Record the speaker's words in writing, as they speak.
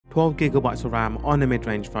12GB of RAM on a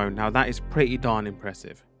mid-range phone. Now that is pretty darn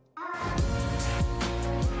impressive.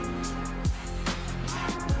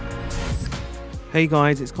 Hey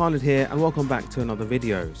guys, it's Khalid here and welcome back to another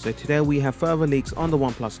video. So today we have further leaks on the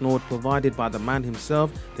OnePlus Nord provided by the man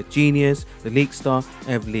himself, the genius, the leakstar,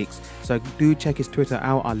 Evan Blass. So do check his Twitter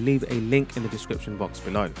out, I'll leave a link in the description box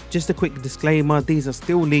below. Just a quick disclaimer, these are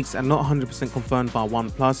still leaks and not 100% confirmed by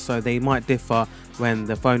OnePlus, so they might differ when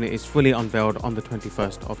the phone is fully unveiled on the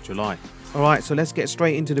 21st of July. Alright, so let's get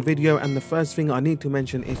straight into the video, and the first thing I need to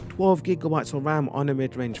mention is 12GB of RAM on a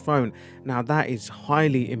mid-range phone. Now that is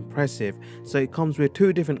highly impressive. So it comes with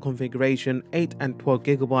two different configurations, 8 and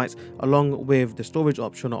 12GB, along with the storage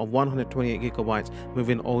option of 128GB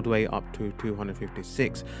moving all the way up to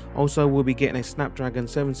 256. Also we'll be getting a Snapdragon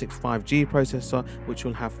 765G processor which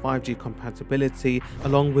will have 5G compatibility,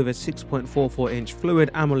 along with a 6.44-inch Fluid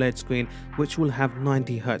AMOLED screen which will have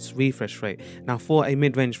 90Hz refresh rate. Now for a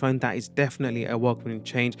mid-range phone, that is definitely a welcoming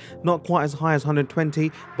change. Not quite as high as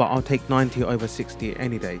 120, but I'll take 90 over 60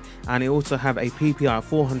 any day. And it also have a PPI of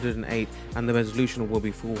 408 and the resolution will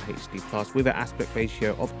be Full HD Plus with an aspect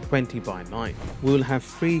ratio of 20:9. We'll have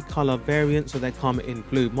 3 color variants, so they come in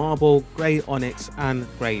blue marble, grey onyx and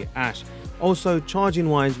grey ash. Also charging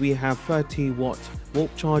wise, we have 30-watt warp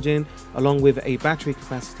charging along with a battery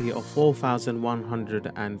capacity of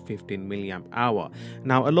 4115 mAh.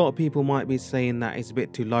 Now a lot of people might be saying that it's a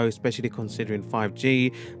bit too low, especially considering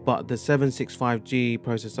 5G, but the 765G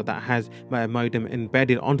processor that has a modem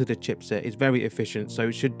embedded onto the chipset is very efficient, so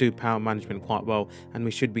it should do power management quite well, and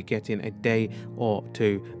we should be getting a day or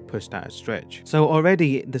two pushed at a stretch. So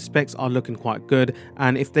already the specs are looking quite good,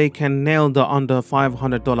 and if they can nail the under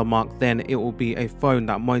 $500 mark, then it will be a phone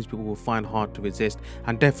that most people will find hard to resist,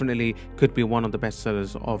 and definitely could be one of the best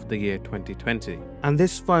sellers of the year 2020. And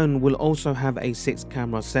this phone will also have a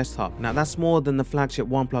 6-camera setup. Now that's more than the flagship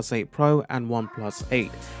OnePlus 8 Pro and OnePlus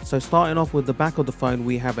 8. So starting off with the back of the phone,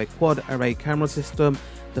 we have a quad array camera system.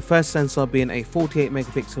 The first sensor being a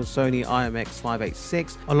 48MP Sony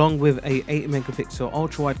IMX586, along with a 8MP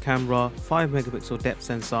ultra-wide camera, 5MP depth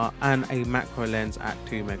sensor and a macro lens at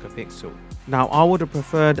 2MP. Now I would have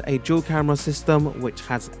preferred a dual camera system which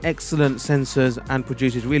has excellent sensors and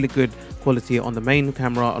produces really good quality on the main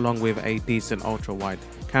camera, along with a decent ultra-wide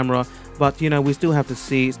camera. But you know, we still have to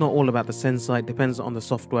see. It's not all about the sensor, it depends on the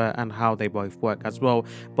software and how they both work as well.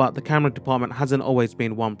 But the camera department hasn't always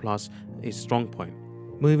been OnePlus' strong point.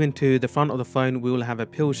 Moving to the front of the phone, we will have a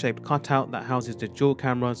pill-shaped cutout that houses the dual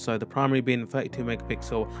camera, so the primary being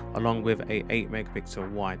 32MP along with a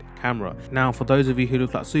 8MP wide camera. Now for those of you who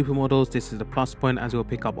look like supermodels, this is the plus point, as you'll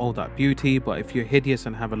pick up all that beauty. But if you're hideous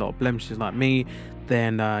and have a lot of blemishes like me,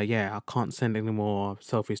 then yeah, I can't send any more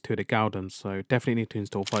selfies to the Galdens, so definitely need to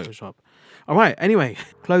install Photoshop. Alright, anyway,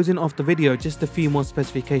 closing off the video, just a few more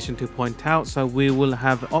specifications to point out. So we will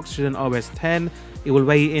have Oxygen OS 10. It will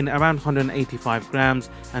weigh in around 185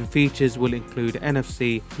 grams, and features will include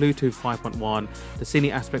NFC, Bluetooth 5.1, the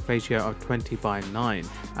Cine aspect ratio of 20:9,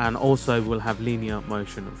 and also will have linear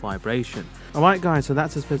motion vibration. Alright guys, so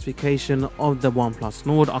that's the specification of the OnePlus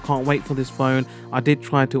Nord. I can't wait for this phone. I did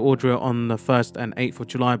try to order it on the 1st and 8th of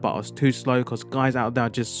July, but I was too slow because guys out there are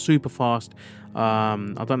just super fast. I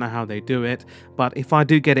don't know how they do it, but if I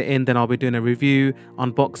do get it in, then I'll be doing a review,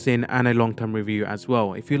 unboxing and a long-term review as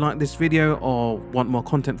well. If you like this video or want more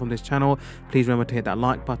content from this channel, please remember to hit that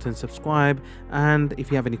like button, subscribe, and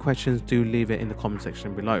if you have any questions, do leave it in the comment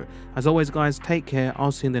section below. As always guys, take care.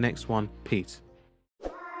 I'll see you in the next one. Peace.